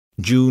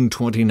June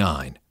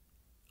 29.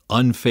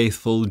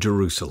 Unfaithful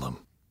Jerusalem.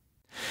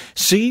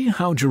 See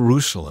how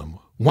Jerusalem,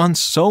 once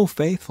so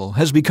faithful,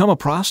 has become a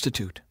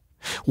prostitute.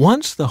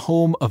 Once the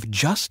home of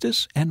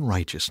justice and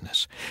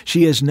righteousness,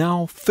 she is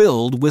now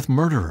filled with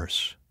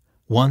murderers.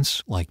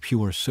 Once like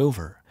pure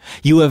silver,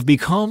 you have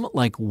become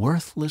like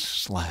worthless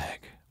slag.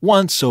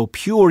 Once so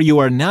pure, you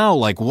are now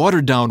like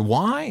watered-down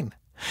wine.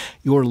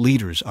 Your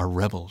leaders are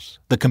rebels,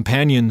 the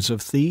companions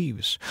of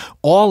thieves.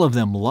 All of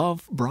them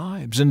love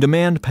bribes and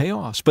demand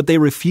payoffs, but they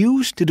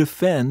refuse to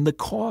defend the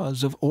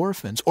cause of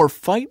orphans or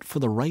fight for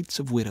the rights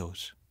of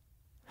widows.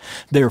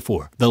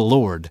 Therefore, the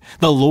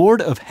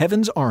Lord of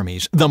heaven's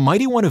armies, the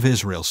mighty one of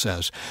Israel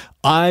says,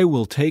 I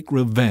will take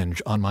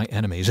revenge on my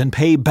enemies and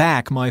pay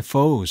back my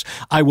foes.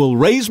 I will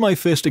raise my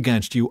fist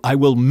against you. I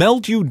will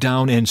melt you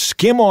down and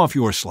skim off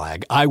your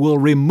slag. I will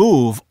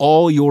remove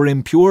all your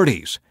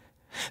impurities.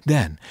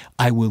 Then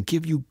I will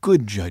give you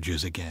good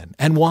judges again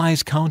and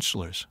wise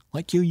counselors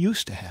like you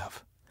used to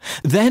have.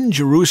 Then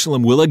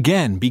Jerusalem will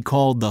again be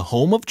called the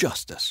home of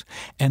justice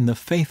and the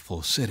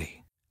faithful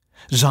city.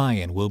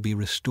 Zion will be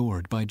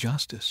restored by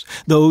justice.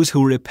 Those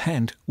who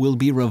repent will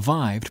be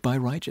revived by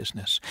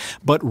righteousness.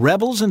 But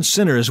rebels and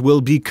sinners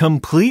will be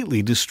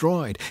completely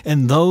destroyed,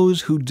 and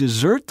those who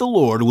desert the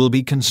Lord will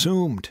be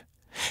consumed.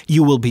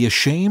 You will be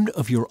ashamed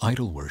of your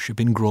idol worship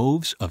in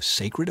groves of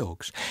sacred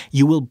oaks.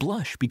 You will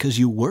blush because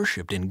you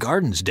worshipped in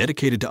gardens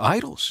dedicated to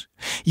idols.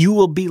 You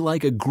will be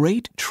like a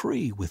great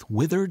tree with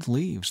withered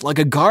leaves, like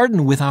a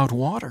garden without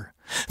water.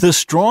 The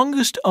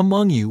strongest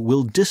among you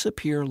will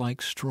disappear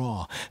like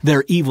straw.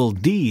 Their evil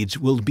deeds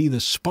will be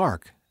the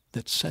spark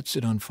that sets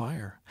it on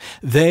fire.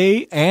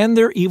 They and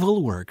their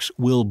evil works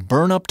will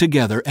burn up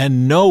together,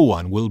 and no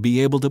one will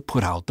be able to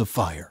put out the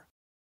fire.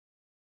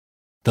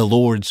 The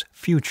Lord's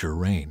future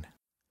reign.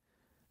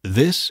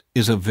 This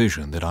is a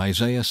vision that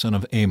Isaiah son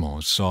of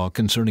Amos saw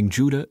concerning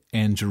Judah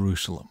and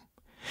Jerusalem.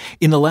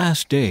 In the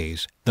last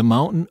days, the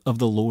mountain of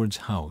the Lord's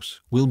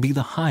house will be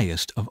the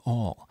highest of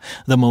all,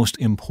 the most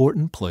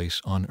important place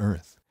on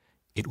earth.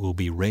 It will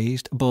be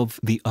raised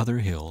above the other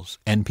hills,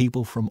 and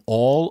people from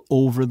all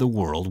over the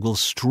world will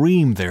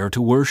stream there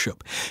to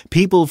worship.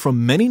 People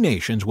from many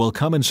nations will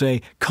come and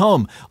say,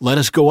 Come, let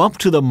us go up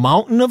to the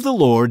mountain of the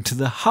Lord, to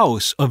the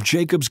house of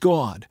Jacob's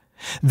God.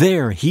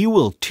 There he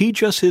will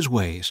teach us his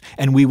ways,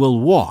 and we will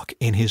walk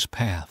in his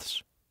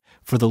paths.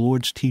 For the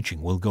Lord's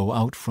teaching will go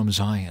out from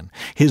Zion.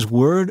 His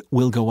word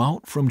will go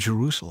out from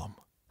Jerusalem.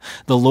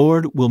 The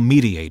Lord will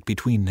mediate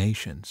between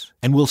nations,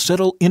 and will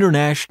settle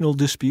international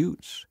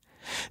disputes.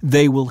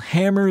 They will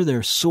hammer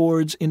their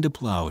swords into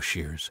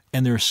plowshares,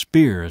 and their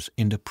spears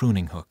into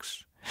pruning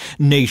hooks.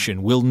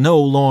 Nation will no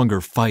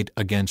longer fight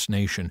against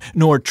nation,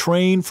 nor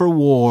train for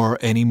war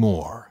any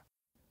more.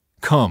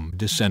 Come,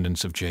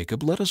 descendants of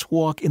Jacob, let us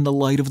walk in the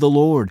light of the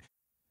Lord.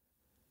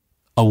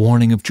 A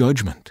warning of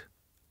judgment.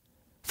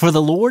 For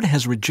the Lord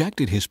has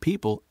rejected his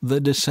people, the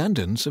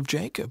descendants of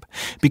Jacob,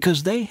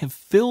 because they have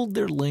filled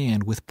their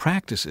land with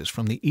practices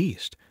from the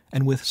east,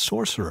 and with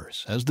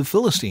sorcerers, as the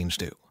Philistines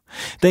do.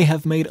 They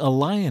have made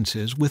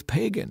alliances with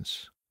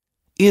pagans.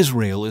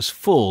 Israel is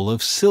full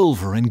of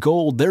silver and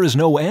gold. There is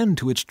no end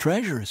to its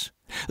treasures.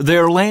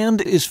 Their land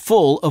is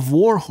full of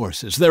war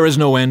horses. There is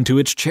no end to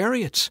its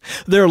chariots.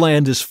 Their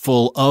land is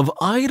full of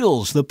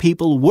idols. The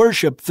people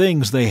worship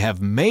things they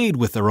have made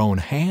with their own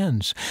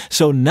hands.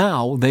 So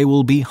now they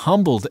will be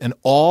humbled, and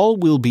all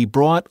will be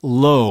brought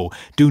low.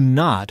 Do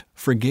not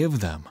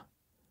forgive them.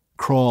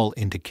 Crawl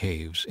into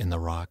caves in the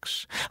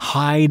rocks.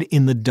 Hide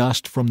in the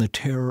dust from the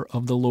terror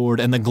of the Lord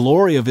and the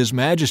glory of his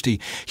majesty.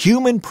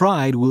 Human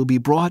pride will be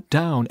brought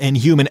down, and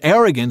human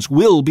arrogance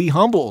will be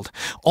humbled.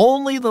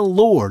 Only the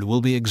Lord will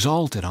be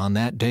exalted on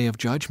that day of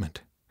judgment.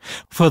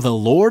 For the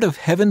Lord of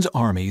heaven's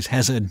armies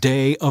has a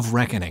day of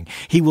reckoning.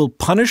 He will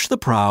punish the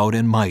proud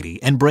and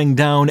mighty, and bring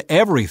down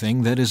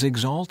everything that is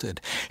exalted.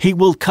 He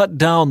will cut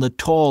down the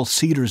tall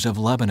cedars of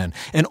Lebanon,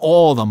 and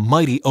all the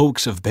mighty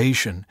oaks of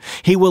Bashan.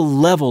 He will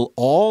level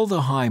all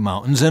the high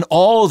mountains and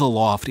all the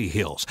lofty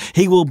hills.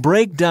 He will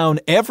break down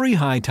every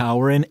high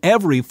tower and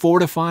every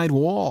fortified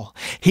wall.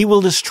 He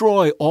will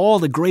destroy all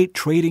the great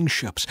trading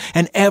ships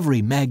and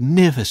every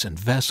magnificent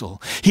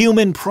vessel.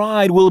 Human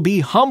pride will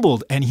be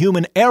humbled, and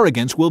human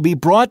arrogance will be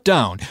brought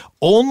down.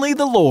 Only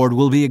the Lord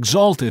will be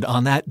exalted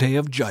on that day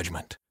of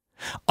judgment.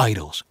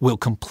 Idols will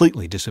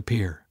completely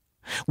disappear.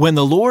 When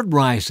the Lord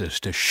rises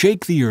to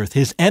shake the earth,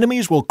 his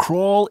enemies will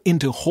crawl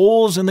into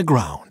holes in the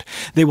ground.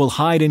 They will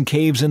hide in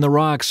caves in the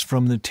rocks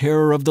from the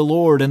terror of the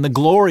Lord and the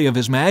glory of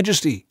his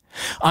majesty.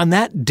 On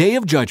that day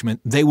of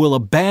judgment, they will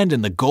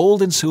abandon the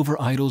gold and silver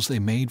idols they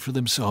made for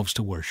themselves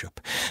to worship.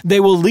 They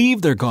will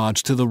leave their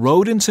gods to the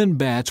rodents and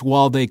bats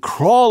while they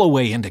crawl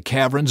away into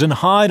caverns and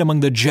hide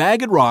among the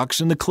jagged rocks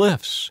and the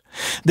cliffs.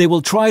 They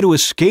will try to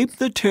escape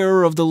the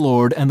terror of the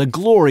Lord and the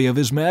glory of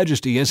his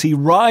majesty as he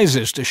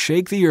rises to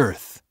shake the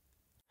earth.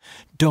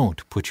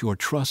 Don't put your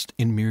trust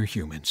in mere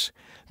humans.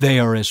 They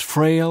are as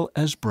frail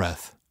as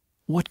breath.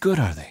 What good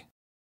are they?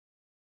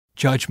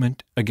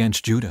 Judgment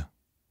against Judah.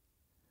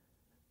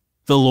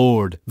 the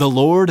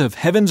Lord of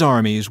heaven's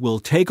armies, will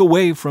take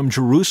away from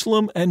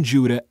Jerusalem and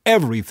Judah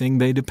everything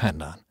they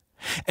depend on,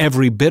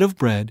 every bit of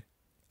bread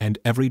and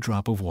every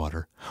drop of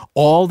water,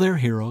 all their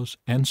heroes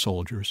and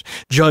soldiers,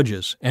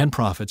 judges and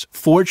prophets,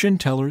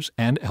 fortune-tellers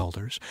and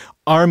elders,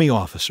 army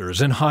officers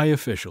and high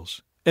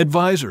officials,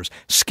 advisors,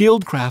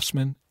 skilled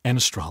craftsmen, and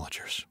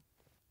astrologers.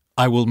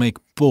 I will make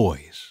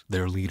boys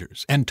their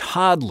leaders and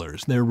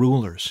toddlers their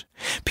rulers.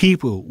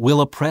 People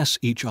will oppress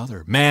each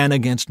other, man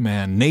against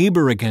man,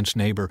 neighbor against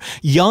neighbor.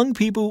 Young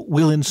people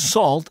will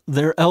insult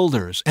their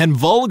elders, and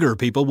vulgar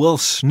people will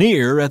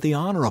sneer at the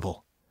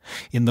honorable.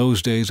 In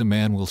those days a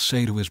man will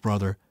say to his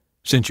brother,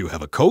 "Since you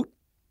have a coat,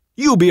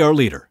 you be our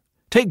leader.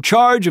 Take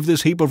charge of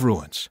this heap of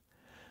ruins."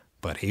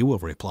 But he will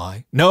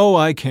reply, "No,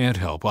 I can't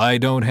help. I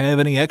don't have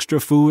any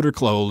extra food or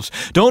clothes.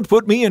 Don't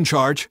put me in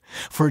charge."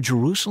 For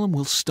Jerusalem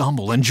will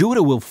stumble and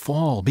Judah will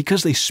fall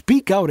because they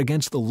speak out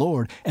against the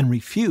Lord and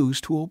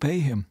refuse to obey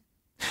him.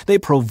 They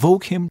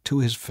provoke him to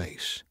his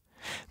face.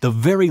 The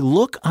very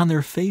look on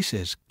their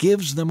faces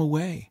gives them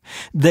away.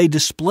 They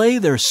display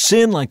their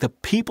sin like the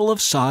people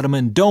of Sodom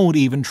and don't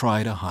even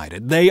try to hide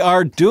it. They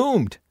are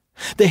doomed.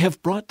 They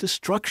have brought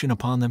destruction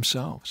upon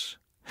themselves.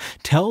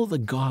 Tell the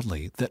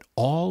godly that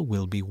all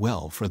will be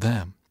well for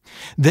them.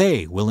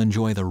 They will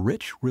enjoy the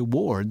rich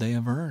reward they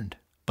have earned.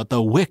 But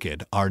the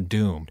wicked are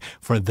doomed,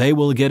 for they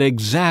will get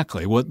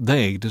exactly what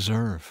they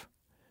deserve.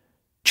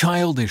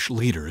 Childish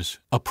leaders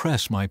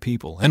oppress my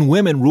people, and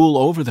women rule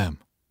over them.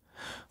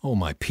 O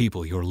my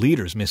people, your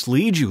leaders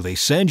mislead you. They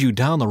send you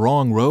down the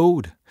wrong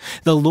road.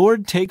 The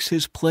Lord takes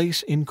his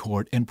place in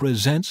court and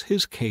presents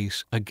his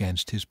case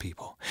against his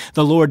people.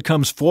 The Lord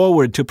comes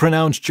forward to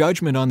pronounce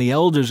judgment on the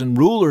elders and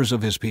rulers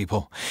of his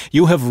people.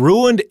 You have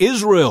ruined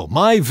Israel,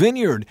 my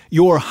vineyard.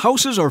 Your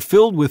houses are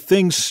filled with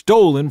things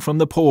stolen from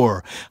the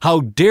poor. How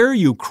dare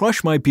you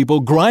crush my people,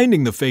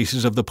 grinding the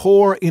faces of the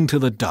poor into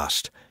the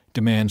dust,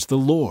 demands the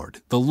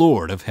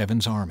Lord of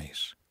heaven's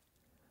armies.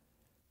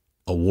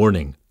 A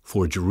warning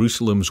for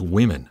Jerusalem's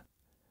women.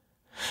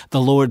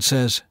 The Lord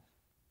says,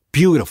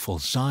 "Beautiful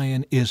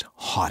Zion is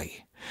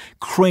haughty,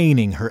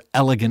 craning her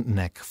elegant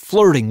neck,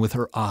 flirting with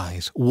her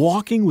eyes,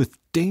 walking with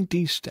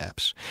dainty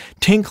steps,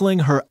 tinkling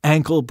her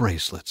ankle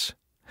bracelets.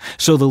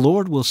 So the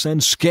Lord will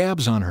send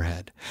scabs on her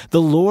head.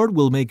 The Lord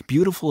will make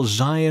beautiful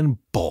Zion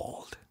bald.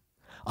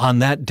 On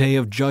that day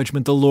of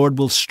judgment, the Lord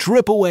will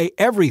strip away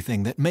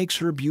everything that makes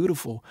her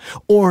beautiful: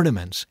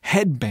 ornaments,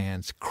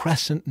 headbands,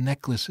 crescent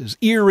necklaces,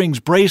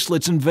 earrings,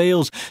 bracelets, and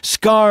veils,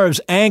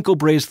 scarves, ankle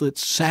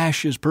bracelets,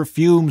 sashes,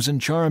 perfumes,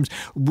 and charms,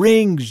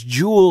 rings,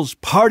 jewels,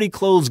 party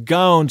clothes,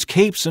 gowns,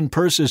 capes, and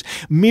purses,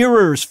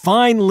 mirrors,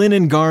 fine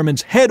linen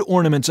garments, head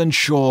ornaments, and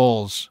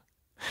shawls.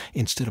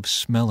 Instead of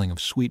smelling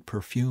of sweet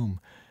perfume,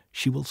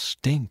 she will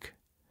stink.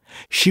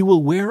 She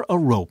will wear a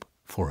rope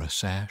for a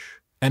sash,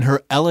 and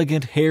her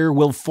elegant hair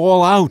will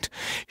fall out.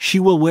 She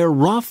will wear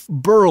rough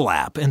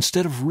burlap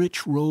instead of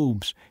rich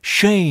robes.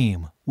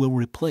 Shame will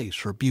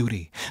replace her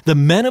beauty. The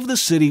men of the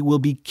city will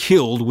be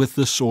killed with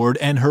the sword,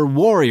 and her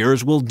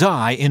warriors will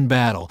die in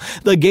battle.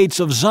 The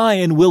gates of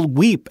Zion will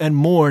weep and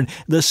mourn.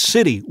 The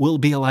city will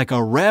be like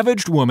a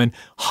ravaged woman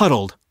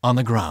huddled on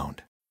the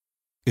ground.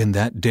 In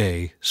that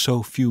day,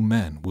 so few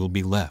men will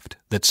be left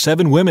that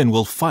 7 women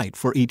will fight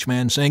for each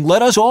man, saying,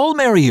 'Let us all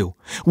marry you.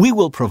 We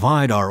will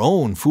provide our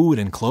own food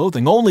and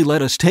clothing. Only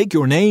let us take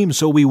your name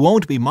so we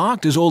won't be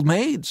mocked as old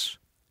maids.'"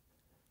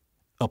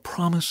 A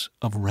promise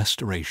of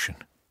restoration.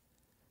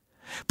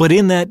 But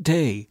in that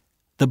day,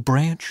 the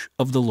branch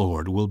of the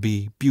Lord will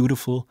be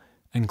beautiful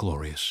and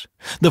glorious.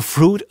 The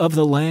fruit of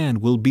the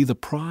land will be the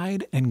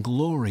pride and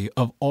glory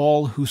of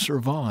all who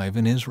survive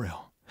in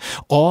Israel.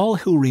 All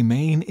who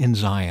remain in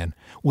Zion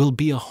will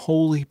be a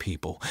holy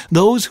people,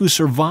 those who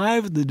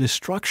survived the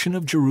destruction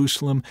of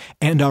Jerusalem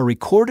and are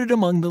recorded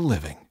among the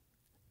living.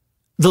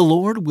 The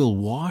Lord will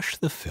wash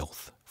the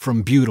filth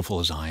from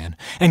beautiful Zion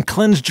and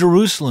cleanse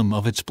Jerusalem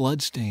of its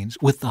bloodstains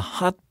with the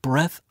hot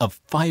breath of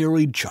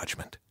fiery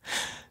judgment.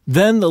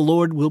 Then the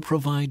Lord will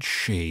provide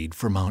shade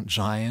for Mount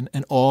Zion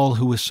and all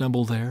who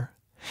assemble there.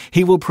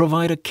 He will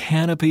provide a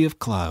canopy of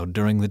cloud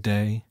during the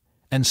day,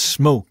 and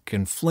smoke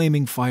and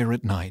flaming fire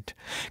at night,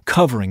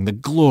 covering the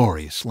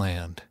glorious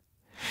land.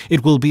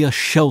 It will be a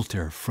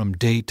shelter from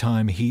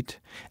daytime heat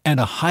and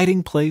a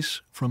hiding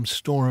place from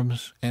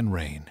storms and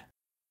rain.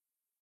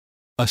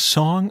 A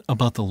song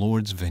about the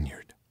Lord's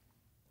vineyard.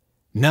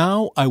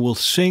 Now I will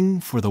sing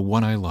for the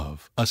one I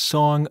love, a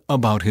song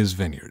about his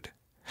vineyard.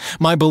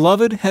 My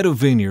beloved had a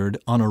vineyard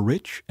on a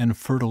rich and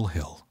fertile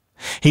hill.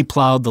 He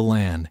plowed the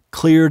land,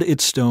 cleared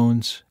its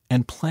stones,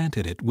 and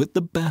planted it with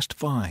the best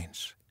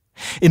vines.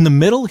 In the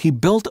middle he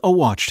built a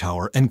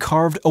watchtower and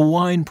carved a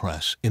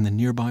winepress in the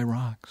nearby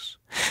rocks.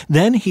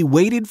 Then he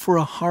waited for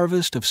a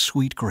harvest of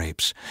sweet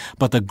grapes,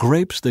 but the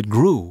grapes that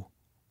grew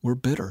were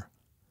bitter.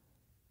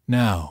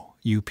 Now,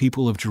 you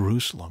people of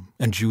Jerusalem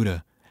and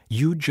Judah,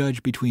 you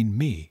judge between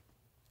me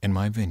and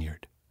my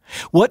vineyard.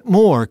 What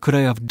more could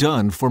I have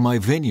done for my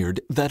vineyard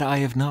that I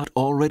have not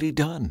already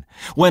done?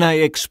 When I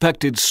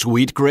expected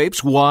sweet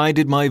grapes, why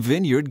did my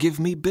vineyard give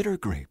me bitter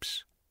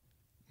grapes?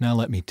 Now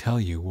let me tell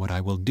you what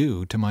I will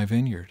do to my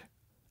vineyard.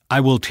 I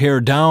will tear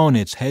down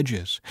its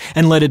hedges,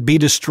 and let it be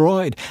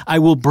destroyed. I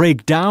will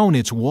break down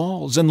its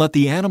walls, and let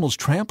the animals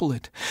trample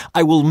it.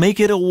 I will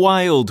make it a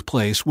wild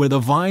place where the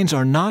vines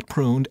are not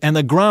pruned, and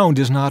the ground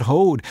is not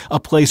hoed, a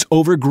place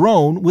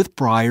overgrown with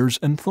briars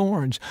and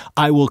thorns.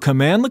 I will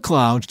command the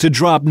clouds to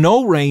drop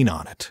no rain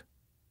on it.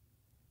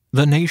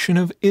 The nation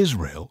of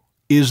Israel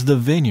is the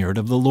vineyard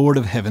of the Lord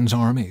of heaven's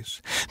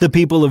armies. The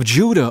people of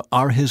Judah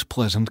are his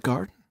pleasant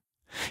garden.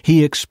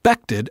 He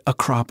expected a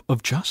crop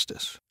of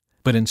justice,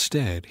 but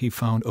instead he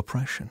found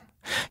oppression.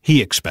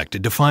 He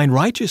expected to find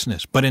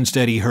righteousness, but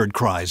instead he heard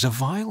cries of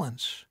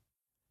violence.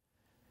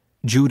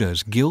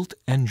 Judah's guilt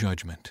and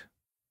judgment.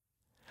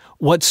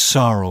 What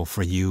sorrow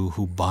for you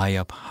who buy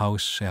up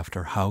house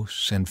after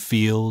house and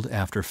field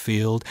after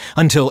field,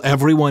 until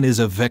everyone is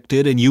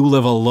evicted and you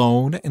live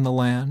alone in the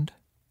land.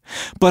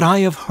 But I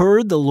have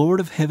heard the Lord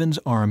of heaven's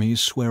armies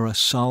swear a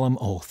solemn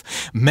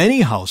oath.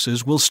 Many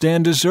houses will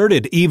stand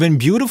deserted, even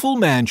beautiful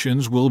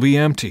mansions will be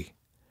empty.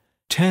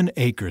 10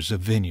 acres of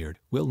vineyard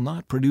will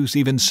not produce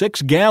even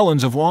 6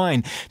 gallons of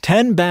wine.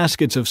 10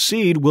 baskets of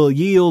seed will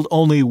yield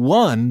only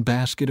 1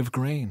 basket of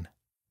grain.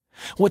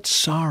 What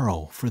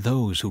sorrow for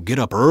those who get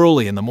up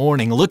early in the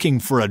morning looking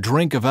for a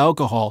drink of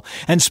alcohol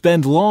and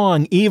spend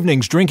long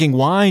evenings drinking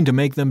wine to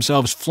make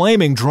themselves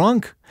flaming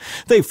drunk.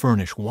 They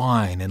furnish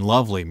wine and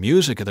lovely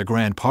music at their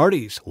grand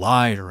parties,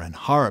 lyre and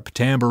harp,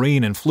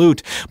 tambourine and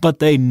flute, but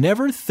they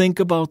never think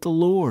about the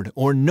Lord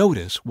or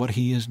notice what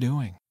he is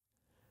doing.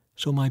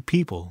 So my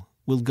people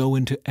will go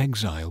into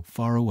exile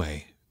far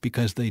away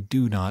because they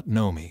do not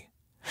know me.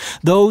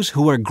 Those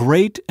who are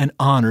great and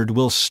honored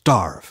will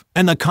starve,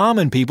 and the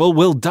common people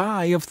will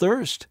die of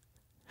thirst.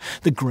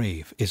 The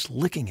grave is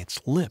licking its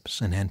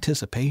lips in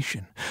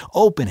anticipation,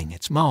 opening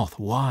its mouth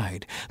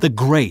wide. The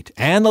great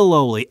and the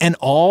lowly and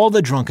all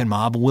the drunken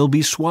mob will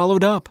be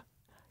swallowed up.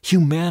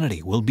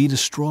 Humanity will be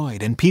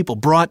destroyed and people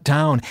brought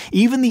down.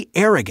 Even the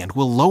arrogant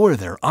will lower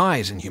their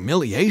eyes in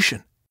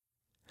humiliation.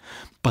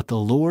 But the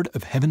Lord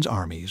of heaven's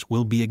armies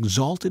will be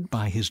exalted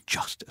by his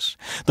justice.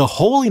 The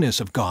holiness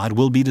of God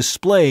will be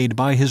displayed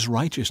by his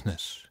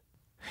righteousness.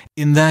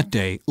 In that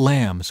day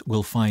lambs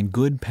will find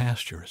good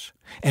pastures,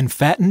 and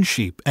fattened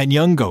sheep and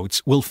young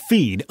goats will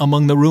feed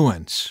among the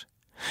ruins.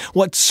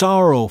 What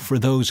sorrow for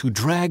those who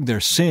drag their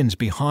sins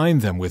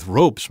behind them with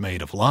ropes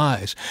made of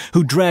lies,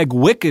 who drag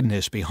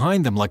wickedness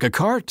behind them like a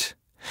cart.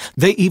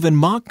 They even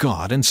mock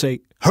God and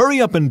say,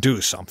 "Hurry up and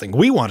do something.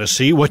 We want to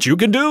see what you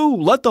can do.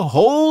 Let the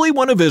Holy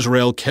One of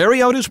Israel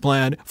carry out his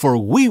plan, for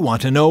we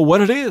want to know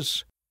what it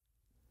is."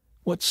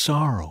 What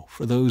sorrow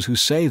for those who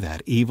say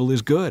that evil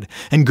is good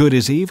and good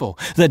is evil,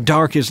 that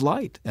dark is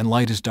light and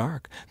light is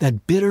dark,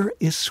 that bitter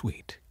is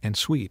sweet and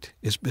sweet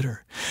is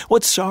bitter.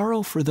 What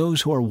sorrow for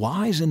those who are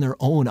wise in their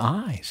own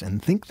eyes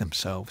and think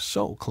themselves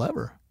so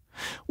clever.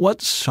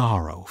 What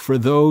sorrow for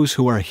those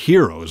who are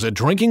heroes at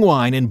drinking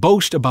wine and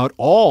boast about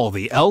all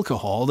the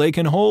alcohol they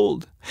can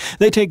hold.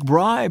 They take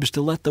bribes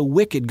to let the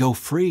wicked go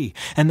free,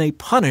 and they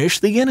punish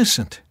the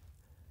innocent.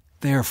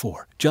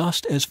 Therefore,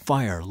 just as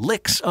fire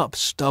licks up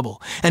stubble,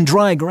 and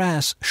dry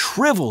grass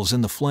shrivels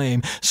in the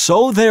flame,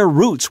 so their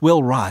roots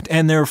will rot,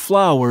 and their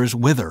flowers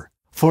wither.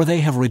 For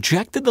they have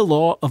rejected the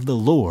law of the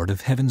Lord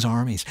of heaven's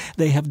armies.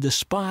 They have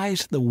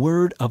despised the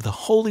word of the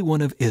Holy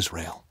One of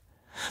Israel.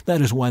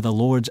 That is why the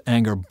Lord's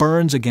anger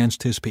burns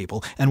against his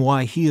people, and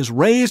why he has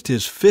raised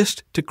his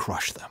fist to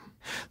crush them.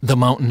 The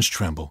mountains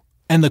tremble,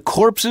 and the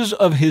corpses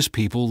of his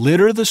people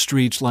litter the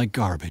streets like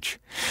garbage.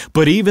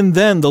 But even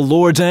then the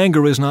Lord's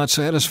anger is not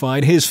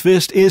satisfied. His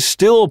fist is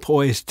still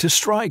poised to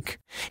strike.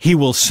 He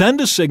will send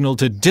a signal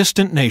to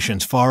distant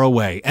nations far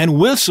away, and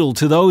whistle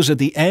to those at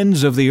the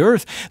ends of the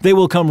earth. They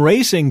will come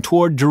racing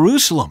toward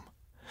Jerusalem.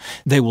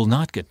 They will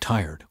not get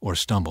tired or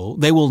stumble.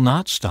 They will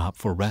not stop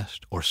for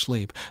rest or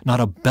sleep.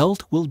 Not a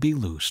belt will be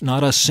loose,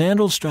 not a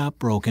sandal strap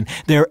broken.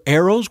 Their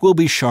arrows will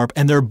be sharp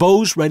and their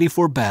bows ready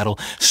for battle.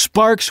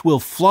 Sparks will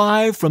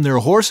fly from their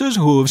horses'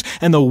 hooves,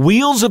 and the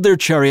wheels of their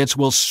chariots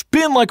will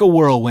spin like a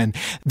whirlwind.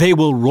 They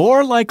will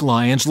roar like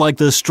lions, like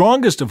the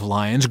strongest of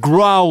lions,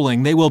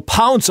 growling. They will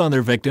pounce on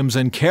their victims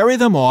and carry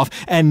them off,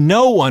 and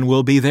no one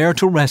will be there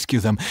to rescue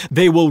them.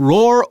 They will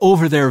roar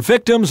over their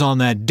victims on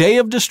that day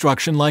of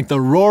destruction like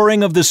the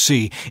roaring of the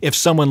sea. If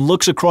someone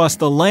looks across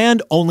the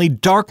land, only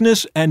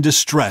darkness and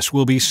distress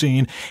will be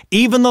seen.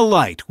 Even the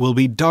light will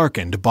be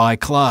darkened by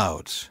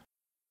clouds.